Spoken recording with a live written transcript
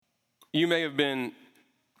you may have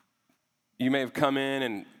come in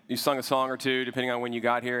and you sung a song or two, depending on when you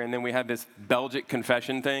got here, and then we had this Belgic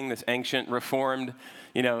confession thing, this ancient Reformed,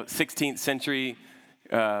 16th century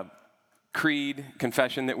creed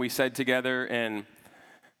confession that we said together, and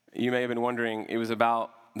you may have been wondering, it was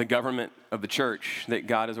about the government of the church that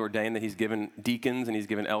God has ordained, that he's given deacons and he's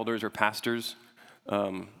given elders or pastors,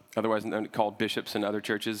 otherwise called bishops in other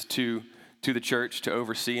churches, to the church to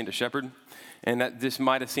oversee and to shepherd. And that this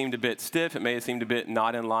might have seemed a bit stiff. It may have seemed a bit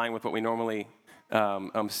not in line with what we normally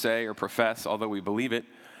say or profess, although we believe it.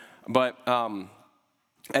 But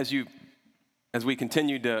as we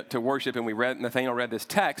continued to worship and Nathaniel read this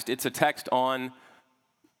text, it's a text on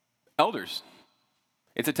elders.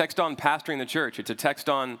 It's a text on pastoring the church. It's a text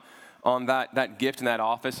on that gift and that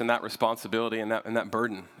office and that responsibility and that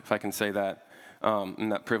burden, if I can say that,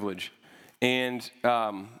 and that privilege. And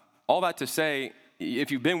all that to say,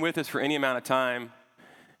 if you've been with us for any amount of time,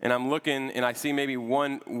 and I'm looking and I see maybe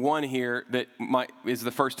one here that is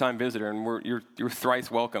the first time visitor, and you're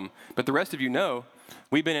thrice welcome. But the rest of you know,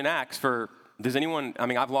 we've been in Acts for. Does anyone? I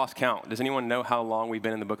mean, I've lost count. Does anyone know how long we've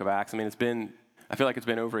been in the book of Acts? I mean, I feel like it's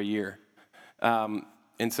been over a year.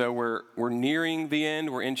 And so we're nearing the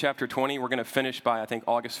end. We're in chapter 20. We're going to finish by, I think,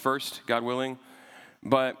 August 1st, God willing.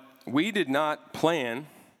 But we did not plan.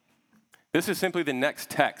 This is simply the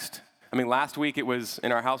next text. I mean, last week it was,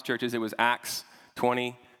 in our house churches, it was Acts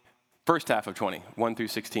 20, first half of 20, 1 through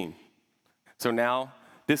 16. So now,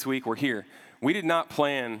 this week, we're here. We did not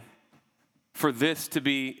plan for this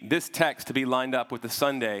text to be lined up with the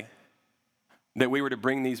Sunday that we were to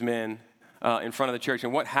bring these men in front of the church.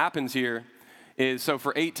 And what happens here is, so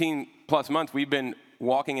for 18 plus months, we've been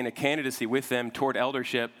walking in a candidacy with them toward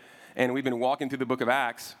eldership, and we've been walking through the book of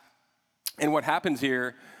Acts. And what happens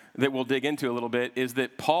here that we'll dig into a little bit is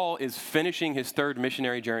that Paul is finishing his third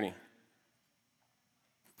missionary journey.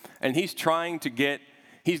 And he's going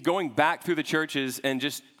back through the churches and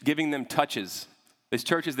just giving them touches. These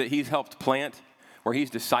churches that he's helped plant, where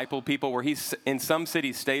he's discipled people, where he's in some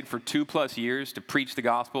cities stayed for 2+ years to preach the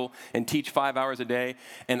gospel and teach 5 hours a day,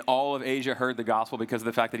 and all of Asia heard the gospel because of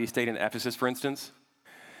the fact that he stayed in Ephesus, for instance.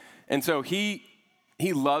 And so he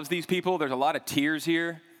loves these people. There's a lot of tears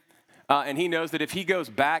here. And he knows that if he goes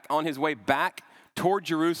back on his way back toward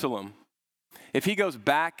Jerusalem, if he goes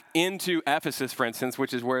back into Ephesus, for instance,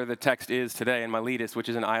 which is where the text is today, in Miletus, which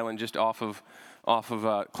is an island just off of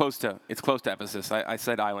close to Ephesus. I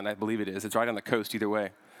said island, I believe it is. It's right on the coast either way.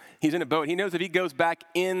 He's in a boat. He knows if he goes back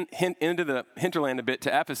into the hinterland a bit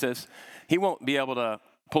to Ephesus, he won't be able to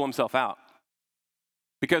pull himself out.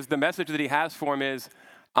 Because the message that he has for him is,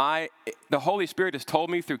 the Holy Spirit has told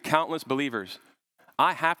me through countless believers,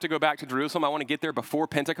 I have to go back to Jerusalem. I want to get there before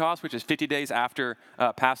Pentecost, which is 50 days after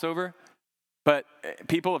Passover. But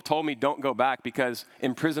people have told me don't go back because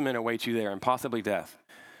imprisonment awaits you there and possibly death.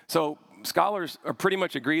 So scholars are pretty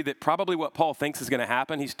much agreed that probably what Paul thinks is going to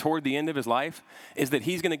happen, he's toward the end of his life, is that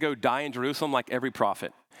he's going to go die in Jerusalem like every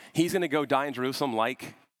prophet. He's going to go die in Jerusalem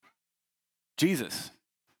like Jesus.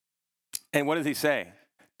 And what does he say?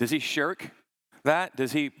 Does he shirk that?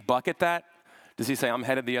 Does he bucket that? Does he say, I'm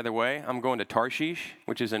headed the other way? I'm going to Tarshish,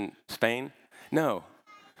 which is in Spain? No.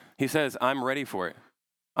 He says, I'm ready for it.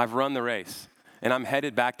 I've run the race, and I'm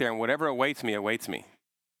headed back there, and whatever awaits me, awaits me.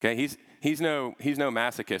 Okay, he's no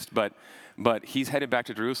masochist, but he's headed back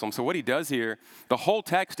to Jerusalem. So what he does here, the whole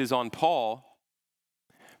text is on Paul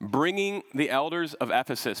bringing the elders of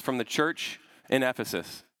Ephesus from the church in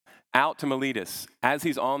Ephesus out to Miletus as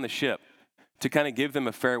he's on the ship to kind of give them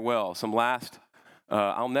a farewell, some last,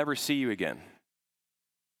 I'll never see you again.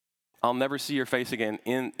 I'll never see your face again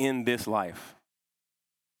in this life.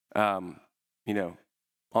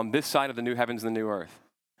 On this side of the new heavens and the new earth.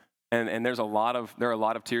 And there are a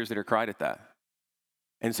lot of tears that are cried at that.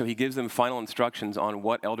 And so he gives them final instructions on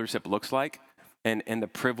what eldership looks like and the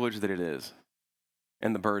privilege that it is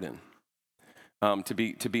and the burden to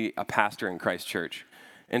be a pastor in Christ's church.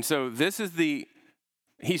 And so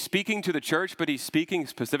he's speaking to the church, but he's speaking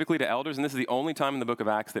specifically to elders, and this is the only time in the book of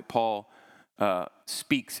Acts that Paul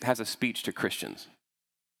has a speech to Christians.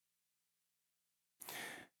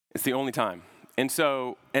 It's the only time. And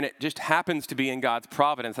it just happens to be in God's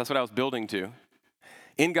providence. That's what I was building to.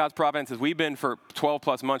 In God's providence, as we've been for 12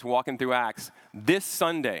 plus months walking through Acts, this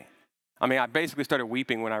Sunday, I basically started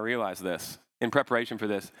weeping when I realized this in preparation for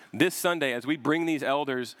this. This Sunday, as we bring these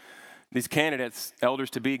elders, these candidates,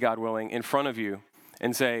 elders to be, God willing, in front of you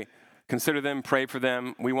and say, consider them, pray for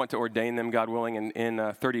them. We want to ordain them, God willing,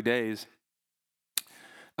 in 30 days.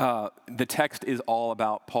 the text is all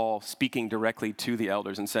about Paul speaking directly to the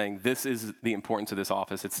elders and saying, this is the importance of this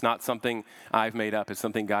office. It's not something I've made up. It's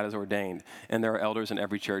something God has ordained. And there are elders in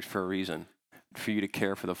every church for a reason, for you to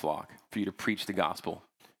care for the flock, for you to preach the gospel,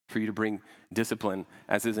 for you to bring discipline,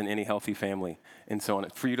 as is in any healthy family, and so on,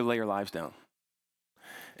 for you to lay your lives down.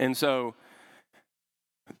 And so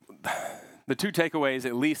the two takeaways,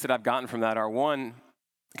 at least, that I've gotten from that are, one,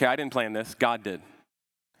 okay, I didn't plan this. God did.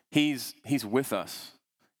 He's with us.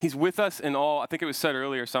 He's with us in all, I think it was said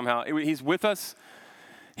earlier somehow, he's with us.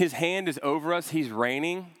 His hand is over us. He's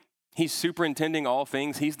reigning. He's superintending all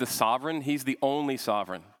things. He's the sovereign. He's the only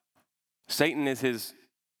sovereign. Satan is his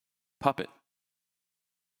puppet.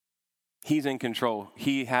 He's in control.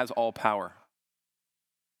 He has all power.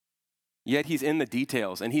 Yet he's in the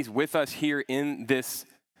details, and he's with us here in this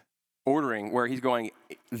ordering where he's going,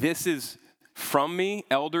 this is from me.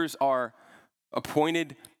 Elders are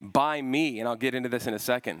appointed by me, and I'll get into this in a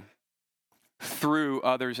second, through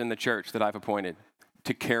others in the church that I've appointed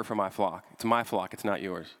to care for my flock. It's my flock, it's not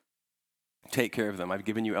yours. Take care of them. I've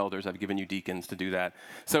given you elders, I've given you deacons to do that.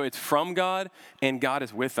 So it's from God, and God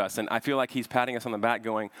is with us. And I feel like he's patting us on the back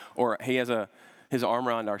going, or he has his arm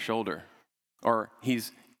around our shoulder, or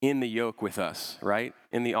he's in the yoke with us, right?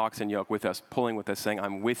 In the oxen yoke with us, pulling with us, saying,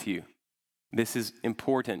 I'm with you. This is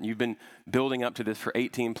important. You've been building up to this for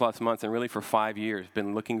 18 plus months, and really for 5 years,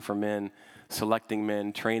 been looking for men, selecting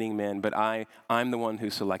men, training men, but I'm the one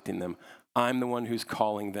who's selecting them. I'm the one who's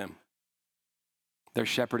calling them. They're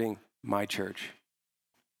shepherding my church.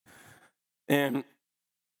 And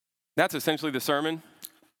that's essentially the sermon,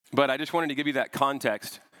 but I just wanted to give you that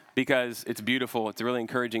context because it's beautiful. It's really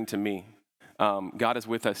encouraging to me. God is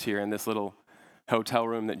with us here in this little hotel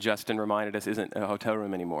room that Justin reminded us isn't a hotel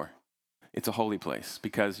room anymore. It's a holy place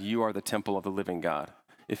because you are the temple of the living God,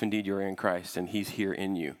 if indeed you're in Christ and he's here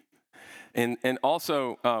in you. And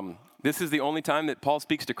also, this is the only time that Paul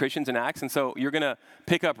speaks to Christians in Acts, and so you're going to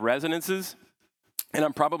pick up resonances, and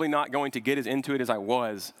I'm probably not going to get as into it as I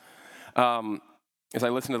was as I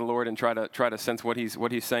listen to the Lord and try to sense what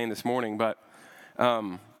he's saying this morning. But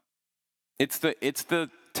it's the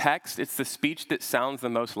text, it's the speech that sounds the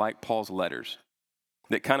most like Paul's letters,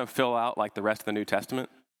 that kind of fill out like the rest of the New Testament.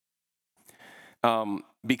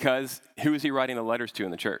 Because who is he writing the letters to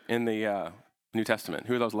in the church, in the New Testament?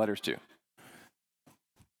 Who are those letters to?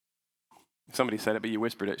 Somebody said it, but you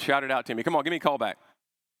whispered it. Shout it out to me. Come on, give me a call back.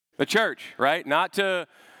 The church, right? Not to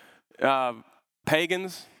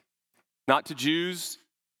pagans, not to Jews.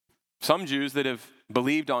 Some Jews that have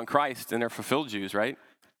believed on Christ and are fulfilled Jews, right?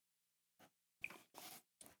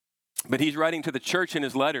 But he's writing to the church in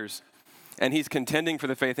his letters, and he's contending for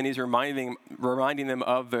the faith, and he's reminding them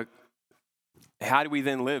of how do we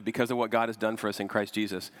then live because of what God has done for us in Christ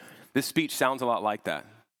Jesus. This speech sounds a lot like that.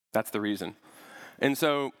 That's the reason. And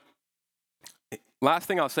so, last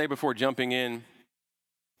thing I'll say before jumping in.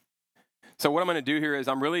 So what I'm going to do here is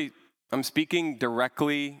I'm speaking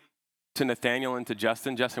directly to Nathaniel and to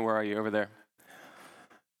Justin. Justin, where are you? Over there.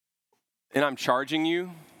 And I'm charging you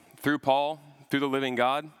through Paul, through the living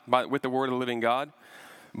God, with the word of the living God.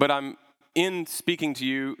 But I'm in speaking to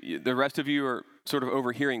you, the rest of you are sort of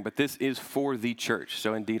overhearing, but this is for the church.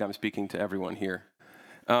 So indeed, I'm speaking to everyone here.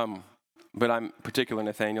 But I'm particular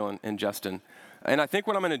Nathaniel and Justin. And I think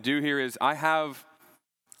what I'm going to do here is I have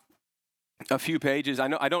a few pages. I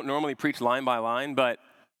know I don't normally preach line by line, but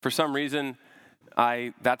for some reason,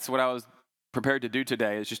 that's what I was prepared to do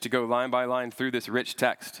today, is just to go line by line through this rich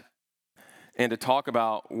text and to talk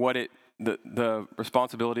about what the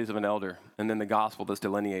responsibilities of an elder, and then the gospel that's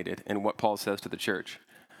delineated and what Paul says to the church.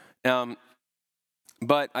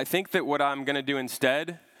 But I think that what I'm going to do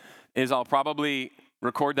instead is I'll probably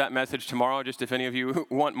record that message tomorrow, just if any of you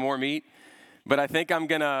want more meat. But I think I'm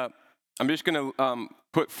just going to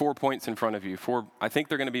put 4 points in front of you. I think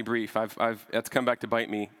they're going to be brief. That's come back to bite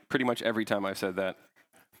me pretty much every time I've said that.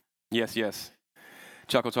 Yes.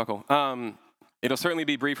 Chuckle. It'll certainly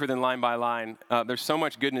be briefer than line by line. There's so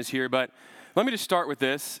much goodness here, but let me just start with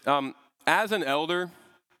this. As an elder,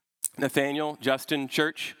 Nathaniel, Justin,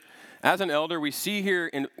 church, as an elder, we see here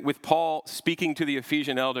with Paul speaking to the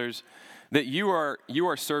Ephesian elders that you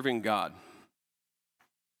are serving God,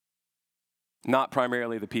 not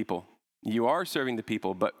primarily the people. You are serving the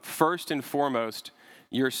people, but first and foremost,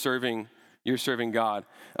 you're serving God.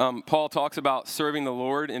 Paul talks about serving the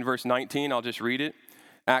Lord in verse 19. I'll just read it.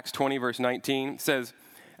 Acts 20, verse 19 says,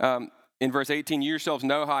 in verse 18, you yourselves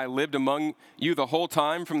know how I lived among you the whole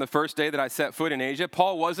time from the first day that I set foot in Asia.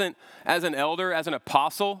 Paul wasn't, as an elder, as an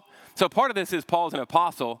apostle, So part of this is Paul's an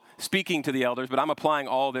apostle speaking to the elders, but I'm applying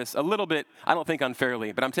all this a little bit, I don't think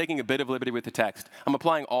unfairly, but I'm taking a bit of liberty with the text. I'm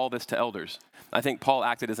applying all this to elders. I think Paul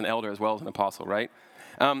acted as an elder as well as an apostle, right?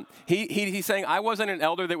 He's saying, I wasn't an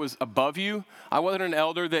elder that was above you. I wasn't an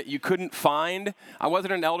elder that you couldn't find. I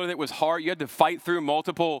wasn't an elder that was hard. You had to fight through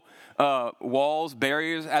multiple walls,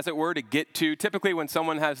 barriers, as it were, to get to. Typically, when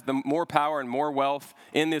someone has the more power and more wealth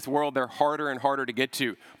in this world, they're harder and harder to get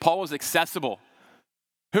to. Paul was accessible.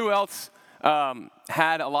 Who else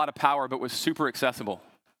had a lot of power but was super accessible?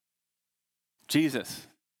 Jesus.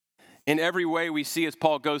 In every way we see as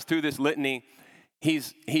Paul goes through this litany,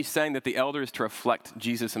 he's saying that the elder is to reflect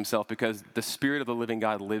Jesus himself because the Spirit of the living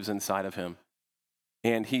God lives inside of him.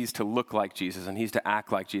 And he's to look like Jesus, and he's to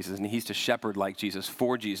act like Jesus, and he's to shepherd like Jesus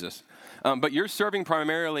for Jesus. But you're serving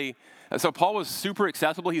primarily, so Paul was super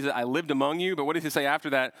accessible. He said, I lived among you. But what did he say after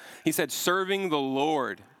that? He said, serving the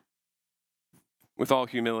Lord with all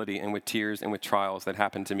humility and with tears and with trials that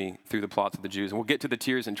happened to me through the plots of the Jews. And we'll get to the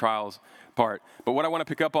tears and trials part. But what I want to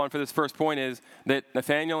pick up on for this first point is that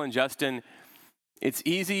Nathaniel and Justin, it's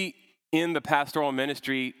easy in the pastoral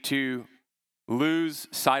ministry to lose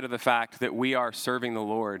sight of the fact that we are serving the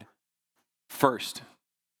Lord first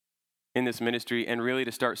in this ministry and really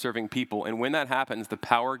to start serving people. And when that happens, the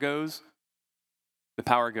power goes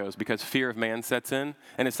because fear of man sets in.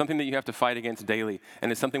 And it's something that you have to fight against daily.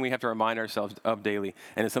 And it's something we have to remind ourselves of daily.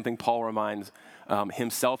 And it's something Paul reminds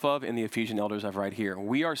himself of in the Ephesian elders of right here.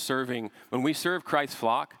 We are serving, when we serve Christ's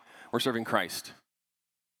flock, we're serving Christ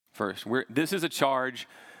first. This is a charge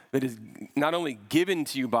that is not only given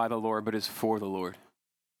to you by the Lord, but is for the Lord.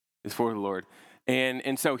 It's for the Lord.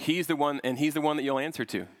 And so he's the one that you'll answer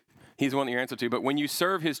to. He's the one that you answer to. But when you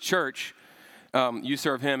serve his church, you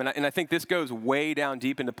serve him. And I think this goes way down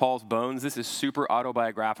deep into Paul's bones. This is super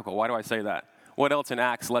autobiographical. Why do I say that? What else in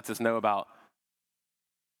Acts lets us know about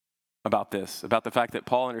this? About the fact that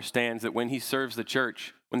Paul understands that when he serves the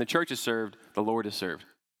church, when the church is served, the Lord is served.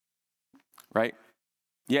 Right?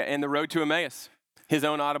 Yeah, and the road to Emmaus, his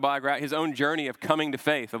own autobiography, his own journey of coming to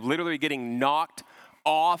faith, of literally getting knocked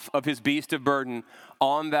off of his beast of burden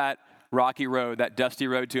on that rocky road, that dusty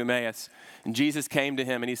road to Emmaus. And Jesus came to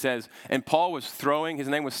him and he says, and Paul was throwing, his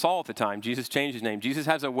name was Saul at the time. Jesus changed his name. Jesus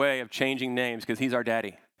has a way of changing names because he's our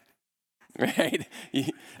daddy. Right?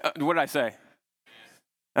 What did I say?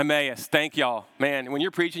 Emmaus. Thank y'all. Man, when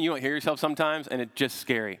you're preaching, you don't hear yourself sometimes and it's just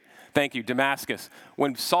scary. Thank you. Damascus.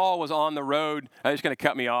 When Saul was on the road, they're just going to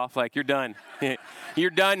cut me off. Like, you're done. You're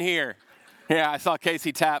done here. Yeah, I saw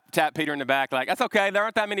Casey tap Peter in the back. Like, that's okay. There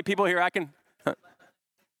aren't that many people here. I can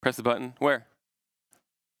press the button. Where?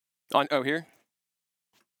 Here?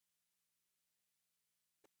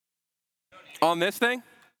 On this thing?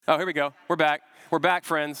 Oh, here we go. We're back. We're back,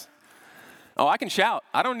 friends. Oh, I can shout.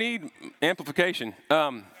 I don't need amplification.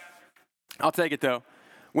 I'll take it, though.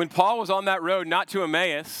 When Paul was on that road, not to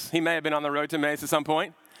Emmaus, he may have been on the road to Emmaus at some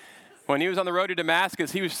point. When he was on the road to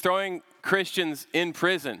Damascus, he was throwing Christians in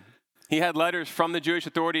prison. He had letters from the Jewish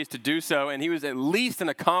authorities to do so, and he was at least an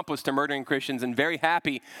accomplice to murdering Christians and very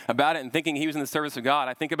happy about it and thinking he was in the service of God.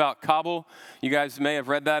 I think about Kabul. You guys may have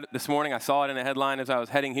read that this morning. I saw it in a headline as I was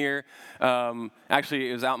heading here. Actually,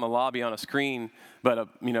 it was out in the lobby on a screen, but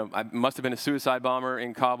I must have been a suicide bomber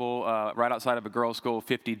in Kabul right outside of a girls' school,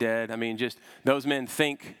 50 dead. I mean, just those men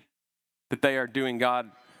think that they are doing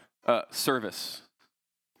God service.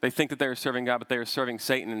 They think that they are serving God, but they are serving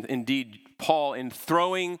Satan. And indeed, Paul, in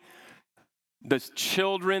throwing the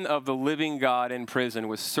children of the living God in prison,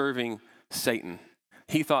 was serving Satan.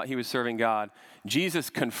 He thought he was serving God.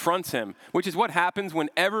 Jesus confronts him, which is what happens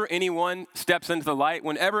whenever anyone steps into the light,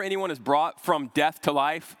 whenever anyone is brought from death to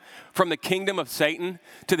life, from the kingdom of Satan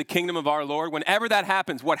to the kingdom of our Lord. Whenever that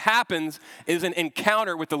happens, what happens is an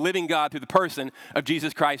encounter with the living God through the person of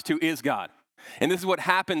Jesus Christ, who is God. And this is what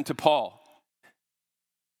happened to Paul.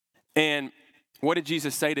 And what did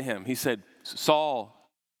Jesus say to him? He said, Saul,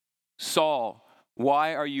 Saul,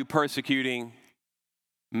 why are you persecuting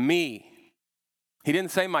me? He didn't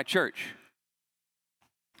say my church.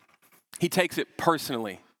 He takes it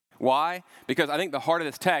personally. Why? Because I think the heart of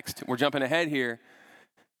this text, we're jumping ahead here,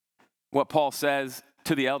 what Paul says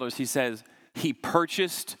to the elders, he says, he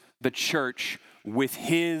purchased the church with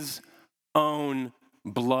his own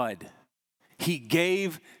blood. He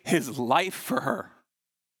gave his life for her.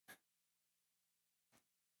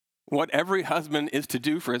 What every husband is to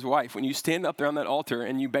do for his wife. When you stand up there on that altar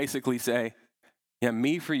and you basically say, yeah,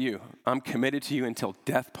 me for you. I'm committed to you until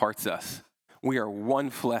death parts us. We are one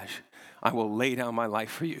flesh. I will lay down my life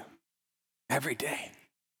for you every day.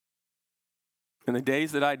 In the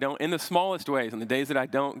days that I don't, in the smallest ways, in the days that I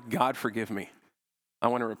don't, God forgive me. I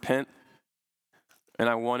want to repent and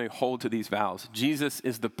I want to hold to these vows. Jesus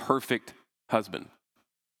is the perfect husband.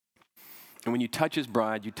 And when you touch his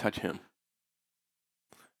bride, you touch him.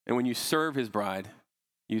 And when you serve his bride,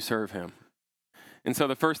 you serve him. And so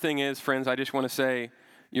the first thing is, friends, I just want to say,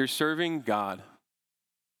 you're serving God.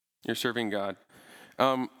 You're serving God.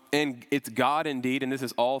 And it's God indeed, and this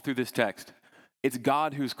is all through this text. It's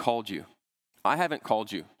God who's called you. I haven't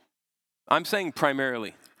called you. I'm saying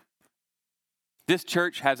primarily. This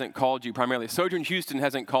church hasn't called you primarily. Sojourn Houston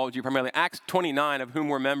hasn't called you primarily. Acts 29, of whom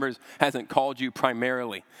we're members, hasn't called you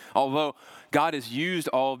primarily. Although God has used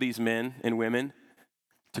all of these men and women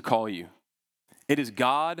to call you. It is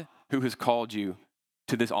God who has called you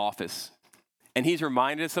to this office. And he's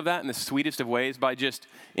reminded us of that in the sweetest of ways by just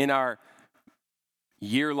in our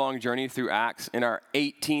year-long journey through Acts, in our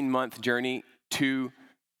 18-month journey to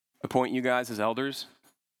appoint you guys as elders.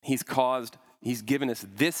 He's given us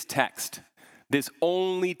this text, this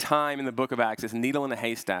only time in the book of Acts, this needle in a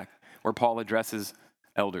haystack, where Paul addresses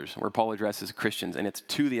elders, where Paul addresses Christians, and it's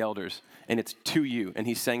to the elders, and it's to you, and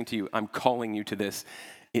he's saying to you, I'm calling you to this.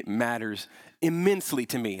 It matters immensely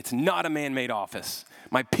to me. It's not a man-made office.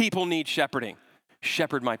 My people need shepherding.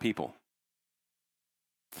 Shepherd my people.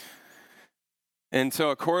 And so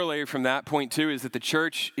a corollary from that, point two, is that the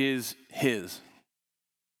church is his,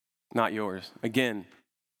 not yours. Again,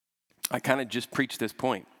 I kind of just preached this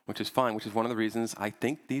point, which is fine, which is one of the reasons I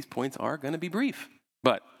think these points are going to be brief.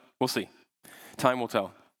 But we'll see. Time will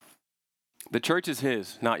tell. The church is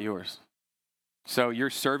his, not yours. So you're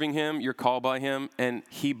serving him, you're called by him, and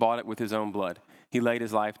he bought it with his own blood. He laid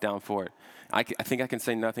his life down for it. I think I can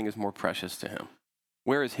say nothing is more precious to him.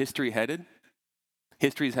 Where is history headed?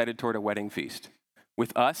 History is headed toward a wedding feast.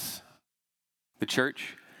 With us, the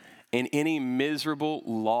church, and any miserable,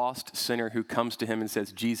 lost sinner who comes to him and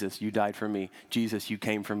says, Jesus, you died for me. Jesus, you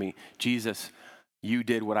came for me. Jesus, you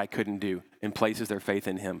did what I couldn't do, and places their faith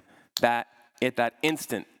in him. That at that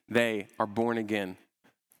instant, they are born again,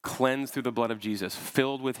 cleansed through the blood of Jesus,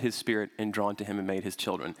 filled with his spirit, and drawn to him and made his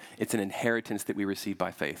children. It's an inheritance that we receive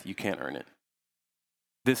by faith. You can't earn it.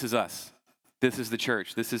 This is us. This is the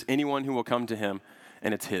church. This is anyone who will come to him,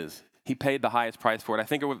 and it's his. He paid the highest price for it. I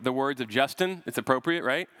think of the words of Justin. It's appropriate,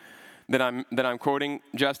 right? That I'm quoting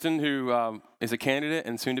Justin, who is a candidate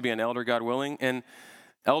and soon to be an elder, God willing. And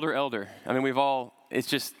elder. I mean,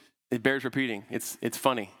 it bears repeating. It's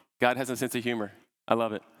funny. God has a sense of humor. I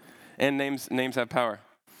love it. And names have power.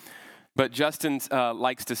 But Justin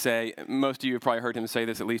likes to say, most of you have probably heard him say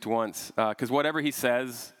this at least once, because whatever he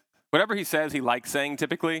says, he likes saying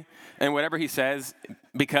typically, and whatever he says,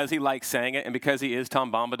 because he likes saying it, and because he is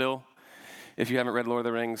Tom Bombadil, if you haven't read Lord of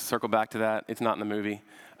the Rings, circle back to that. It's not in the movie.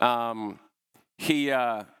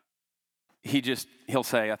 He'll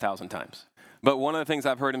say 1,000 times. But one of the things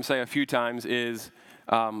I've heard him say a few times is,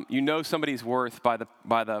 you know somebody's worth by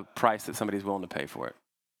the price that somebody's willing to pay for it.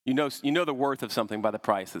 You know the worth of something by the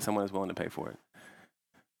price that someone is willing to pay for it.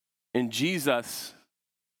 And Jesus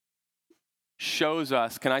shows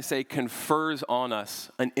us, confers on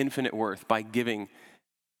us an infinite worth by giving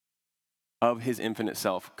of his infinite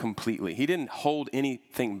self completely. He didn't hold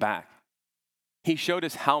anything back. He showed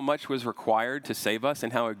us how much was required to save us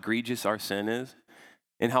and how egregious our sin is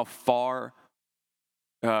and how far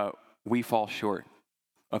we fall short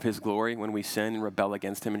of his glory when we sin and rebel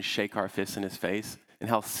against him and shake our fists in his face, and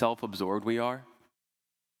how self-absorbed we are.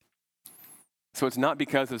 So it's not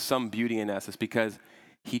because of some beauty in us. It's because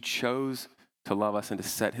he chose to love us and to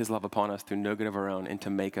set his love upon us through no good of our own and to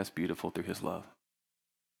make us beautiful through his love.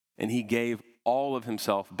 And he gave all of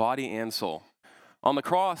himself, body and soul. On the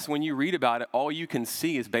cross, when you read about it, all you can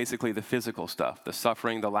see is basically the physical stuff, the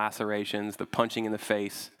suffering, the lacerations, the punching in the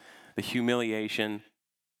face, the humiliation,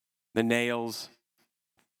 the nails,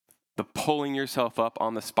 the pulling yourself up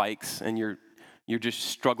on the spikes, and you're just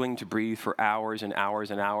struggling to breathe for hours and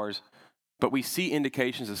hours and hours. But we see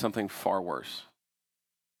indications of something far worse,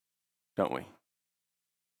 don't we?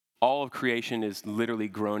 All of creation is literally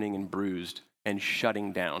groaning and bruised and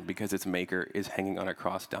shutting down because its maker is hanging on a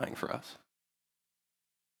cross dying for us.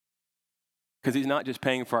 Because he's not just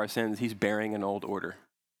paying for our sins, he's bearing an old order.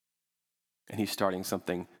 And he's starting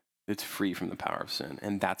something that's free from the power of sin.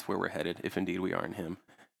 And that's where we're headed, if indeed we are in him.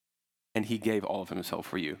 And he gave all of himself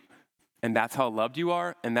for you. And that's how loved you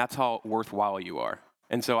are, and that's how worthwhile you are.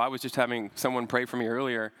 And so I was just having someone pray for me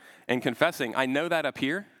earlier and confessing, I know that up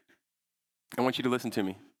here. I want you to listen to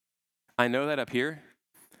me. I know that up here,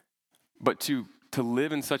 but to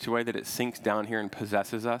live in such a way that it sinks down here and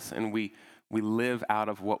possesses us, and we live out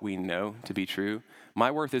of what we know to be true,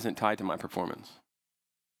 my worth isn't tied to my performance.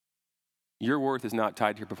 Your worth is not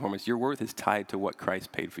tied to your performance. Your worth is tied to what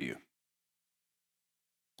Christ paid for you.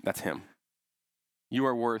 That's him. You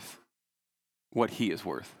are worth what he is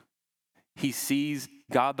worth.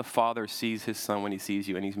 God the Father sees his son when he sees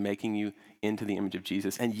you, and he's making you into the image of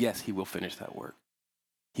Jesus. And yes, he will finish that work.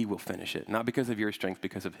 He will finish it, not because of your strength,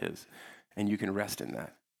 because of his. And you can rest in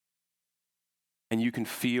that. And you can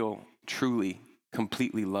feel truly,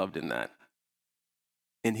 completely loved in that.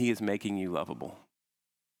 And he is making you lovable.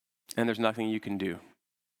 And there's nothing you can do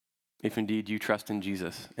if indeed you trust in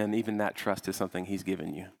Jesus. And even that trust is something he's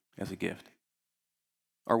given you as a gift,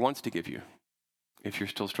 or wants to give you if you're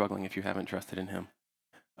still struggling, if you haven't trusted in him.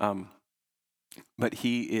 But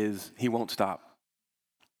he won't stop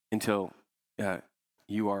until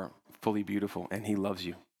you are fully beautiful, and he loves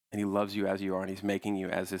you. And he loves you as you are, and he's making you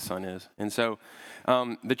as his son is. And so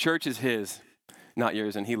the church is his, not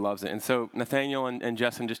yours, and he loves it. And so Nathaniel and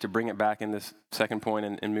Justin, just to bring it back in this second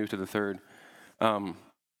point and move to the third,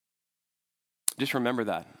 just remember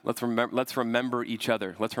that. Let's remember each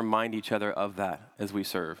other. Let's remind each other of that as we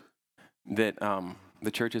serve, that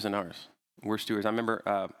the church isn't ours. We're stewards. I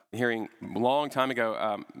remember hearing a long time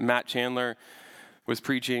ago, Matt Chandler was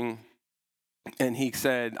preaching, and he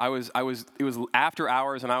said, it was after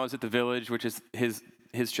hours, and I was at the Village, which is his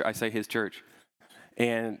church,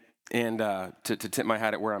 and to tip my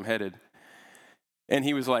hat at where I'm headed. And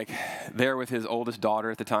he was like there with his oldest daughter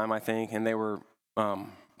at the time, I think, and they were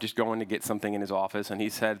just going to get something in his office, and he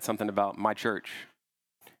said something about my church.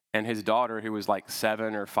 And his daughter, who was like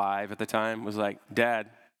 7 or 5 at the time, was like, Dad,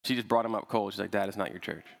 she just brought him up cold. She's like, Dad, it's not your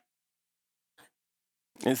church.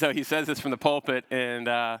 And so he says this from the pulpit,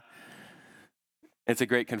 and it's a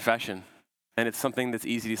great confession. And it's something that's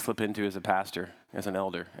easy to slip into as a pastor, as an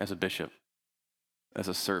elder, as a bishop, as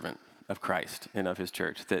a servant of Christ and of his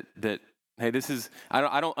church. That hey, this is,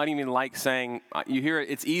 I don't even like saying, you hear it,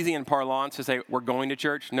 it's easy in parlance to say, we're going to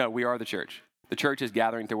church. No, we are the church. The church is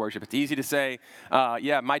gathering to worship. It's easy to say,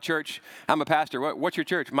 yeah, my church, I'm a pastor. What's your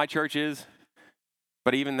church? My church is.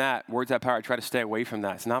 But even that, words have power. I try to stay away from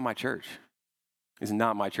that. It's not my church. It's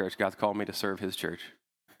not my church. God's called me to serve his church.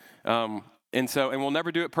 And we'll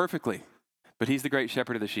never do it perfectly. But he's the great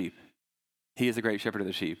shepherd of the sheep. He is the great shepherd of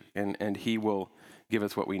the sheep. And he will give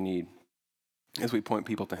us what we need as we point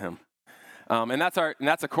people to him. And that's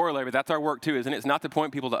a corollary, but that's our work too, isn't it? It's not to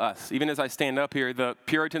point people to us. Even as I stand up here, the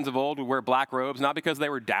Puritans of old would wear black robes, not because they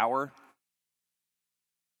were dour,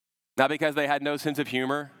 not because they had no sense of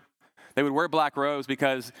humor. They would wear black robes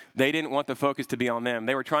because they didn't want the focus to be on them.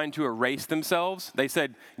 They were trying to erase themselves. They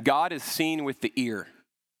said, God is seen with the ear.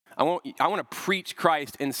 I want to preach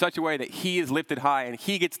Christ in such a way that he is lifted high and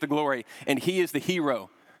he gets the glory and he is the hero.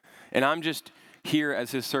 And I'm just here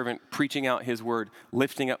as his servant, preaching out his word,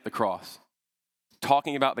 lifting up the cross,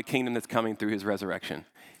 talking about the kingdom that's coming through his resurrection.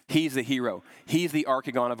 He's the hero. He's the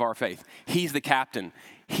archegone of our faith. He's the captain.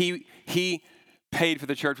 He paid for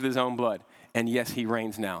the church with his own blood. And yes, he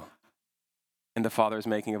reigns now. And the Father is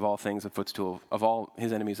making of all things a footstool, of all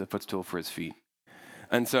his enemies a footstool for his feet.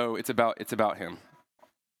 And so it's about him.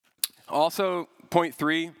 Also, point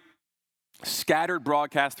 3, scattered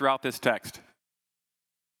broadcast throughout this text.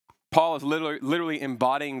 Paul is literally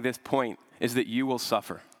embodying this point, is that you will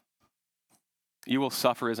suffer. You will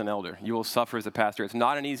suffer as an elder. You will suffer as a pastor. It's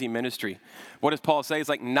not an easy ministry. What does Paul say? It's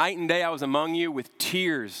like night and day I was among you with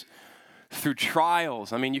tears through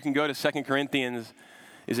trials. I mean, you can go to 2 Corinthians,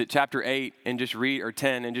 is it chapter 8, and just read, or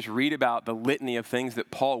 10, and just read about the litany of things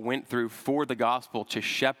that Paul went through for the gospel to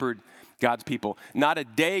shepherd God's people. Not a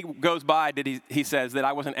day goes by, he says, that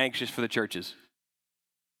I wasn't anxious for the churches.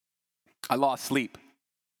 I lost sleep.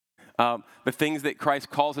 The things that Christ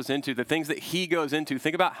calls us into, the things that he goes into.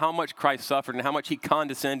 Think about how much Christ suffered and how much he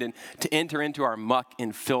condescended to enter into our muck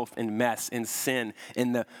and filth and mess and sin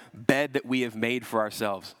in the bed that we have made for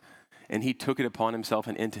ourselves. And he took it upon himself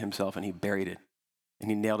and into himself, and he buried it. And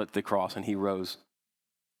he nailed it to the cross, and he rose.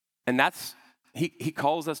 And he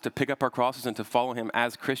calls us to pick up our crosses and to follow him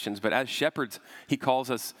as Christians. But as shepherds, he calls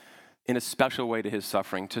us in a special way to his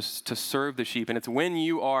suffering, to serve the sheep. And it's when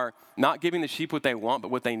you are not giving the sheep what they want, but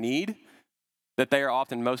what they need, that they are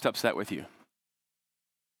often most upset with you.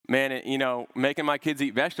 Man, making my kids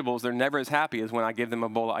eat vegetables, they're never as happy as when I give them a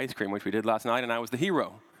bowl of ice cream, which we did last night, and I was the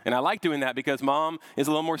hero. And I like doing that because mom is a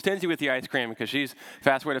little more stingy with the ice cream because she's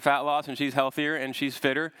fast way to fat loss and she's healthier and she's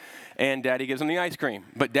fitter, and daddy gives them the ice cream.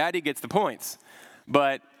 But daddy gets the points.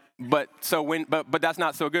 But that's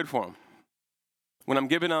not so good for them. When I'm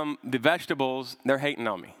giving them the vegetables, they're hating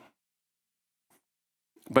on me.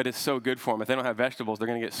 But it's so good for them. If they don't have vegetables, they're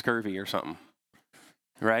going to get scurvy or something.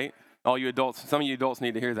 Right? All you adults, some of you adults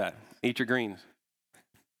need to hear that. Eat your greens.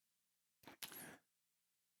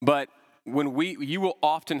 But you will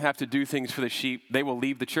often have to do things for the sheep. They will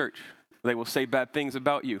leave the church. They will say bad things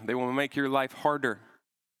about you. They will make your life harder.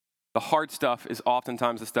 The hard stuff is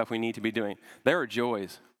oftentimes the stuff we need to be doing. There are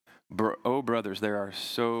joys. Oh, brothers, there are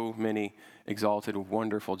so many exalted,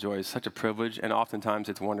 wonderful joys. Such a privilege, and oftentimes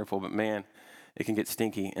it's wonderful, but man, it can get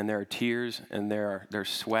stinky. And there are tears, and there's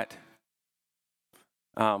sweat.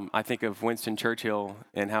 I think of Winston Churchill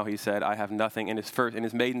and how he said, I have nothing, in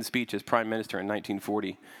his maiden speech as prime minister in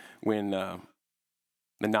 1940, when the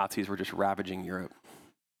Nazis were just ravaging Europe.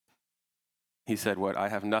 He said, what? I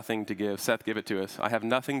have nothing to give. Seth, give it to us. I have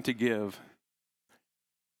nothing to give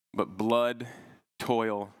but blood,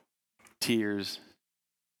 toil, tears,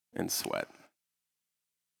 and sweat.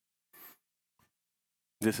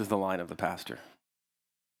 This is the line of the pastor.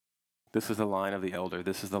 This is the line of the elder.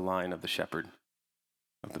 This is the line of the shepherd,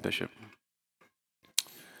 of the bishop.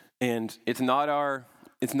 And it's not our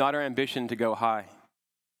ambition to go high.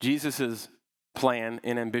 Jesus' plan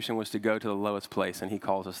and ambition was to go to the lowest place, and he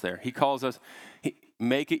calls us there. He calls us,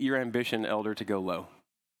 make it your ambition, elder, to go low.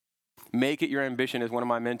 Make it your ambition, as one of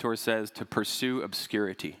my mentors says, to pursue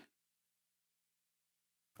obscurity.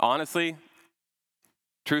 Honestly,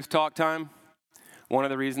 truth talk time, one of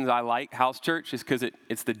the reasons I like house church is because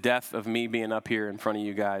it's the death of me being up here in front of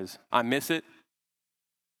you guys. I miss it,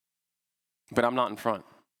 but I'm not in front.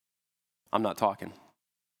 I'm not talking.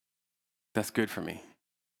 That's good for me.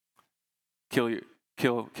 Kill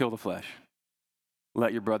the flesh.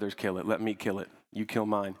 Let your brothers kill it. Let me kill it. You kill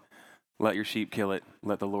mine. Let your sheep kill it.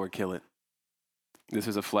 Let the Lord kill it. This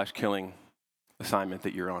is a flesh-killing assignment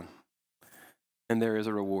that you're on. And there is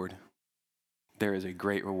a reward. There is a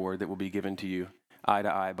great reward that will be given to you eye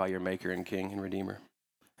to eye by your Maker and King and Redeemer.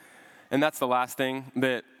 And that's the last thing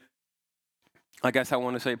that I guess I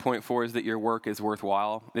want to say, point 4, is that your work is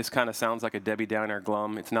worthwhile. This kind of sounds like a Debbie Downer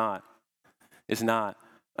glum. It's not. It's not.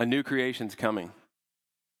 A new creation's coming.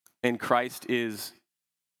 And Christ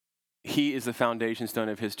He is the foundation stone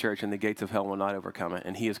of his church, and the gates of hell will not overcome it.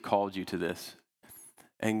 And he has called you to this.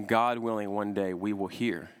 And God willing, one day we will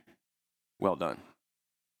hear, well done,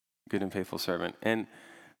 good and faithful servant. And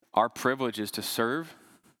our privilege is to serve,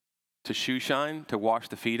 to shoe shine, to wash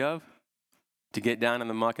the feet of, to get down in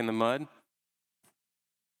the muck and the mud.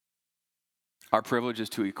 Our privilege is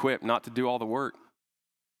to equip, not to do all the work.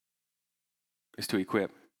 Is to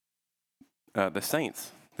equip the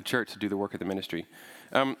saints, the church, to do the work of the ministry.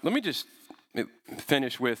 Let me just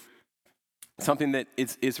finish with something that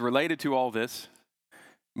is related to all this,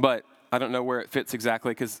 but I don't know where it fits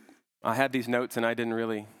exactly because I had these notes and I didn't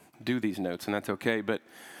really do these notes, and that's okay. But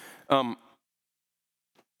I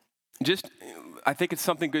think it's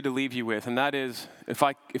something good to leave you with, and that is, if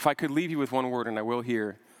I could leave you with one word, and I will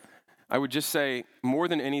here, I would just say, more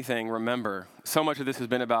than anything, remember, so much of this has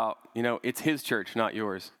been about, it's his church, not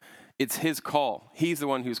yours. It's his call. He's the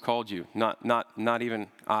one who's called you, not even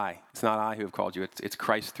I. It's not I who have called you. It's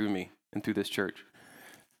Christ through me and through this church.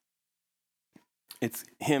 It's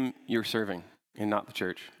him you're serving and not the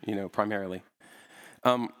church, primarily.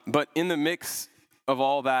 But in the mix of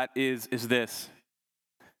all that is this.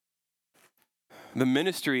 The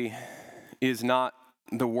ministry is not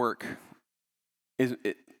the work.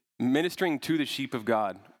 Ministering to the sheep of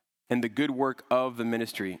God and the good work of the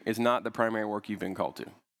ministry is not the primary work you've been called to.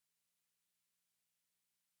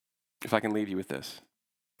 If I can leave you with this.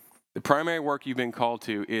 The primary work you've been called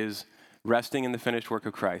to is resting in the finished work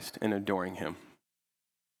of Christ and adoring him.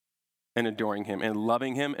 And adoring him and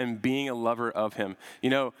loving him and being a lover of him.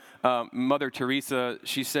 Mother Teresa,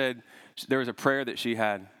 she said there was a prayer that she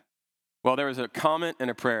had. Well, there was a comment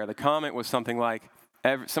and a prayer. The comment was something like,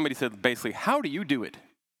 somebody said basically, how do you do it?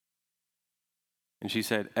 And she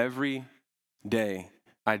said, every day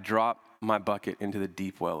I drop my bucket into the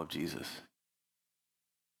deep well of Jesus.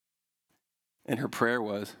 And her prayer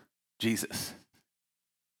was, Jesus,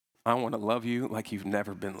 I want to love you like you've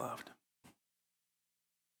never been loved.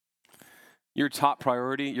 Your top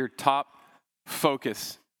priority, your top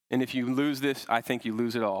focus, and if you lose this, I think you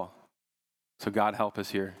lose it all. So God help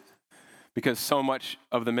us here. Because so much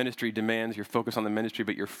of the ministry demands your focus on the ministry,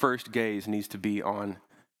 but your first gaze needs to be on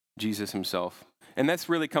Jesus himself. And this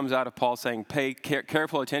really comes out of Paul saying, pay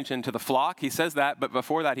careful attention to the flock. He says that, but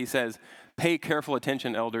before that he says, pay careful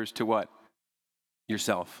attention, elders, to what?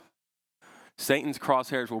 Yourself. Satan's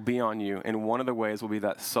crosshairs will be on you, and one of the ways will be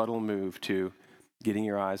that subtle move to getting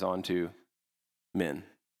your eyes onto men.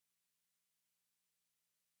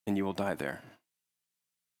 And you will die there.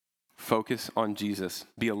 Focus on Jesus.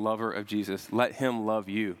 Be a lover of Jesus. Let him love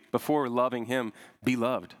you. Before loving him, be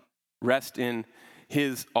loved. Rest in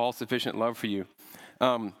his all-sufficient love for you.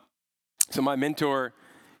 So my mentor,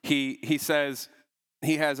 he says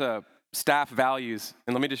he has a staff values,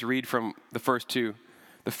 and let me just read from the first two.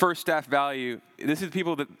 The first staff value, this is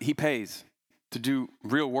people that he pays to do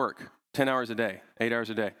real work, 10 hours a day, 8 hours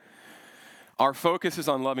a day. Our focus is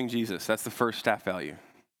on loving Jesus. That's the first staff value.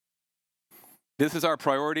 This is our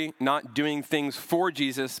priority, not doing things for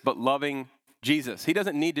Jesus, but loving Jesus. He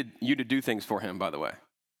doesn't need you to do things for him, by the way.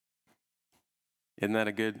 Isn't that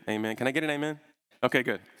a good amen? Can I get an amen? Okay,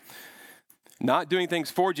 good. Not doing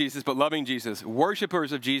things for Jesus, but loving Jesus.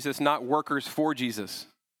 Worshipers of Jesus, not workers for Jesus.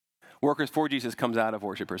 Workers for Jesus comes out of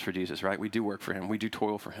worshipers for Jesus, right? We do work for him. We do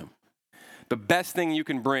toil for him. The best thing you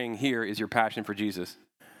can bring here is your passion for Jesus.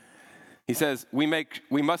 He says, we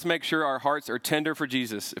must make sure our hearts are tender for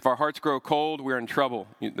Jesus. If our hearts grow cold, we're in trouble.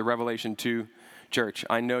 The Revelation 2 church.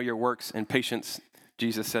 I know your works and patience,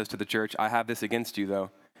 Jesus says to the church. I have this against you,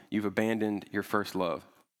 though. You've abandoned your first love.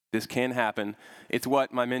 This can happen. It's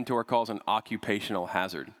what my mentor calls an occupational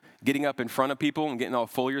hazard. Getting up in front of people and getting all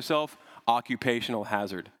full of yourself, occupational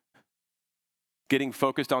hazard. Getting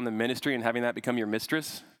focused on the ministry and having that become your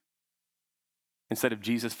mistress instead of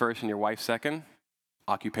Jesus first and your wife second,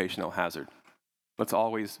 occupational hazard. Let's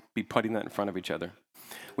always be putting that in front of each other.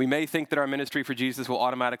 We may think that our ministry for Jesus will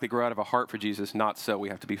automatically grow out of a heart for Jesus. Not so. We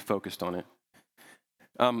have to be focused on it.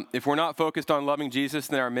 If we're not focused on loving Jesus,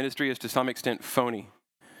 then our ministry is to some extent phony.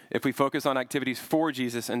 If we focus on activities for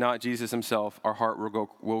Jesus and not Jesus himself, our heart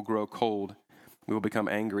will grow cold. We will become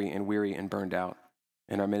angry and weary and burned out,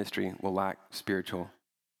 and our ministry will lack spiritual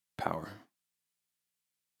power.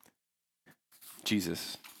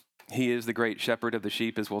 Jesus. He is the great shepherd of the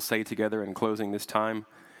sheep, as we'll say together in closing this time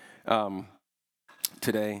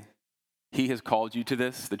today. He has called you to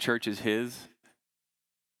this. The church is his.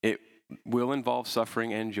 It will involve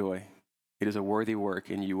suffering and joy. It is a worthy work,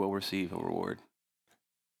 and you will receive a reward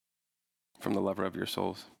from the lover of your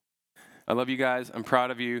souls. I love you guys. I'm proud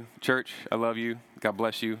of you. Church, I love you. God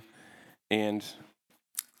bless you. And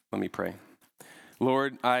let me pray.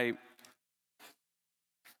 Lord, I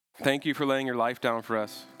thank you for laying your life down for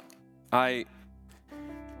us.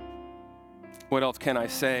 What else can I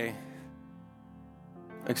say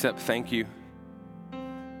except thank you?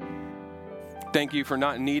 Thank you for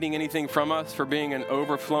not needing anything from us, for being an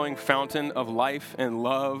overflowing fountain of life and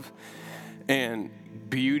love and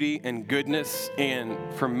beauty and goodness, and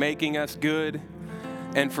for making us good,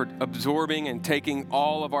 and for absorbing and taking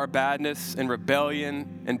all of our badness and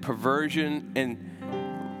rebellion and perversion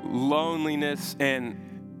and loneliness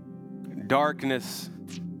and darkness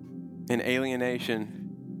and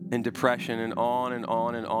alienation and depression, and on and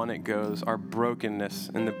on and on it goes, our brokenness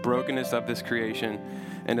and the brokenness of this creation,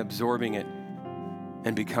 and absorbing it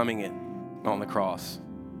and becoming it on the cross.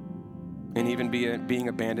 And even being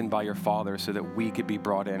abandoned by your Father so that we could be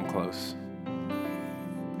brought in close.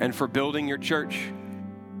 And for building your church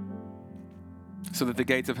so that the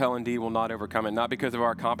gates of hell indeed will not overcome it, not because of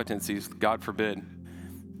our competencies, God forbid,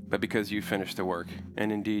 but because you finished the work.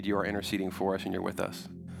 And indeed, you are interceding for us and you're with us.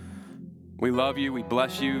 We love you. We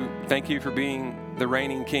bless you. Thank you for being the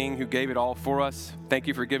reigning King who gave it all for us. Thank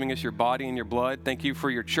you for giving us your body and your blood. Thank you for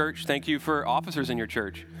your church. Thank you for officers in your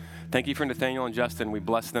church. Thank you for Nathaniel and Justin. We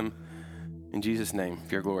bless them. In Jesus' name,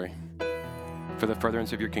 for your glory, for the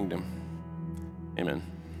furtherance of your kingdom. Amen.